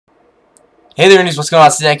Hey there, Indies, what's going on?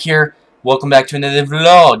 It's Nikc here. Welcome back to another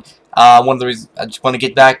vlog. One of the reasons I just want to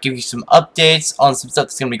get back, give you some updates on some stuff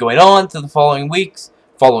that's going to be going on to the following week,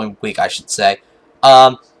 I should say.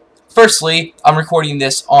 Firstly, I'm recording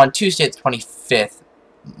this on Tuesday the 25th,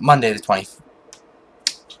 Monday the 20th.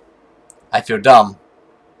 I feel dumb.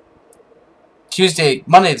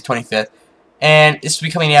 Monday the 25th, and this will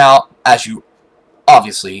be coming out, as you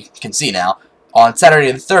obviously can see now, on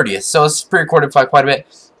Saturday the 30th. So it's pre-recorded by quite a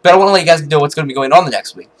bit. But I want to let you guys know what's going to be going on the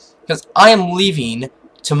next week. Because I am leaving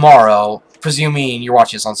tomorrow, presuming you're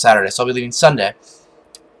watching this on Saturday, so I'll be leaving Sunday.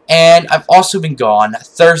 And I've also been gone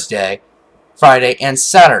Thursday, Friday, and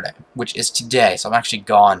Saturday, which is today. So I'm actually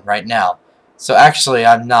gone right now. So actually,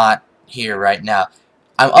 I'm not here right now.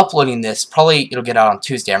 I'm uploading this. Probably it'll get out on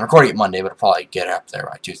Tuesday. I'm recording it Monday, but it'll probably get up there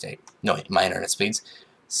by Tuesday. No, my internet speeds.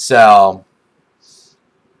 So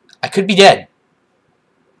I could be dead.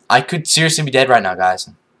 I could seriously be dead right now, guys.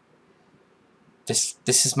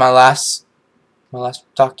 This is my last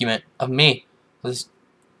document of me. This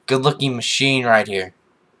good-looking machine right here.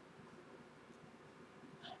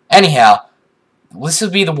 Anyhow, this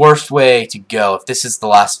would be the worst way to go if this is the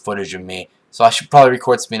last footage of me. So I should probably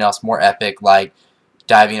record something else more epic, like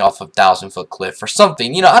diving off a 1,000-foot cliff or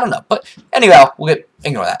something. You know, I don't know. But anyhow,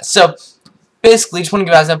 ignore that. So basically, just want to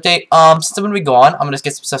give you guys an update. Since I'm gonna be gone, I'm gonna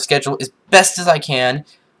get some stuff scheduled as best as I can.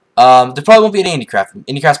 There probably won't be any IndieCraft.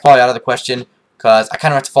 IndieCraft's probably out of the question, because I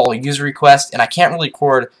kind of have to follow a user request, and I can't really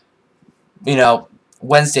record, you know,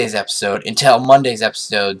 Wednesday's episode until Monday's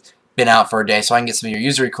episode been out for a day, so I can get some of your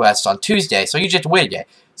user requests on Tuesday, so you just have to wait a day.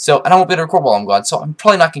 So, and I won't be able to record while I'm gone, so I'm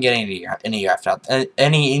probably not going to get any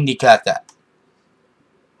IndieCraft that.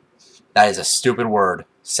 That is a stupid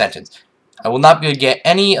sentence. I will not be able to get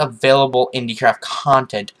any available IndieCraft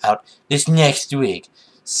content out this next week.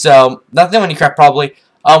 So, nothing IndieCraft probably.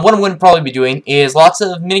 What I'm going to probably be doing is lots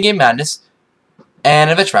of minigame madness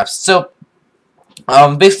and adventure maps. So,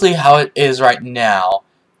 basically how it is right now,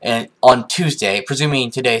 and on Tuesday,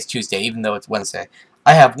 presuming today is Tuesday, even though it's Wednesday,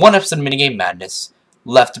 I have one episode of Minigame Madness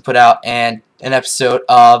left to put out, and an episode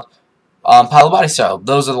of Pile of Body Style.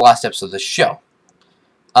 Those are the last episodes of the show.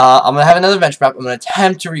 I'm going to have another adventure map. I'm going to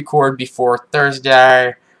attempt to record before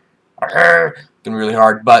Thursday. Gonna be really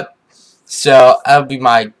hard, but, so, I'll be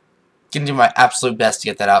gonna do my absolute best to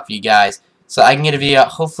get that out for you guys, so I can get a video out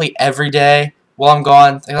hopefully every day while I'm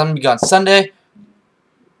gone. I'm going to be gone Sunday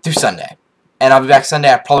through Sunday. And I'll be back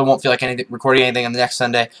Sunday. I probably won't feel like recording anything on the next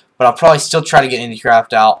Sunday, but I'll probably still try to get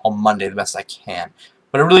IndieCraft out on Monday the best I can.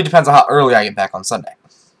 But it really depends on how early I get back on Sunday.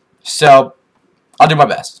 So, I'll do my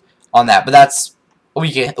best on that. But that's a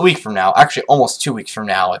week from now. Actually, almost 2 weeks from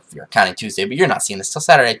now if you're counting Tuesday. But you're not seeing this till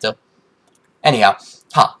Saturday, though. Anyhow,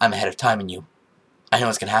 I'm ahead of time in you. I know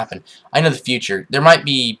what's going to happen. I know the future. There might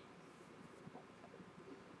be,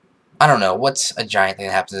 I don't know, what's a giant thing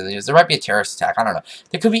that happens in the news? There might be a terrorist attack. I don't know.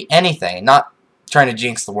 There could be anything. Not trying to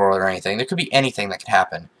jinx the world or anything. There could be anything that could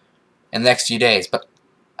happen in the next few days. But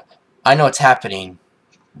I know what's happening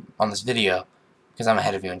on this video because I'm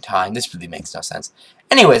ahead of you in time. This really makes no sense.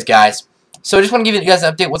 Anyways, guys, so I just want to give you guys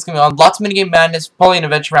an update what's going on. Lots of minigame madness. Probably an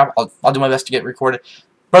adventure map. I'll do my best to get recorded.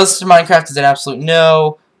 Brothers to Minecraft is an absolute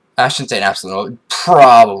no. I shouldn't say an absolute no.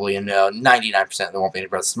 Probably a no. 99% there won't be any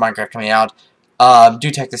Brothers to Minecraft coming out.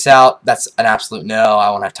 Do check this out. That's an absolute no. I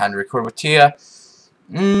won't have time to record with Tia.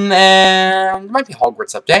 And there might be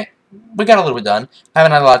Hogwarts update. We got a little bit done. I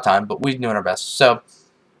haven't had a lot of time, but we're doing our best. So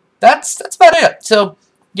that's about it. So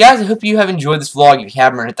guys, I hope you have enjoyed this vlog. If you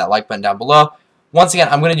haven't, hit that like button down below. Once again,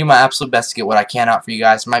 I'm going to do my absolute best to get what I can out for you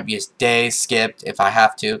guys. There might be a day skipped if I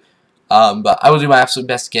have to. But I will do my absolute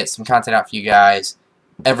best to get some content out for you guys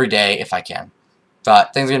every day if I can.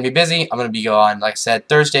 But things are going to be busy. I'm going to be gone, like I said,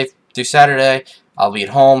 Thursday through Saturday. I'll be at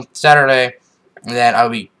home Saturday, and then I'll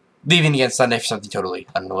be leaving again Sunday for something totally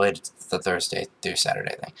unrelated to the Thursday through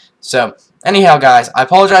Saturday thing. So, anyhow, guys, I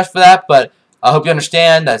apologize for that, but I hope you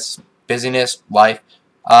understand that's busyness, life.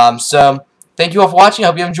 So, thank you all for watching. I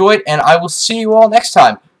hope you enjoyed, and I will see you all next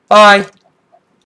time. Bye!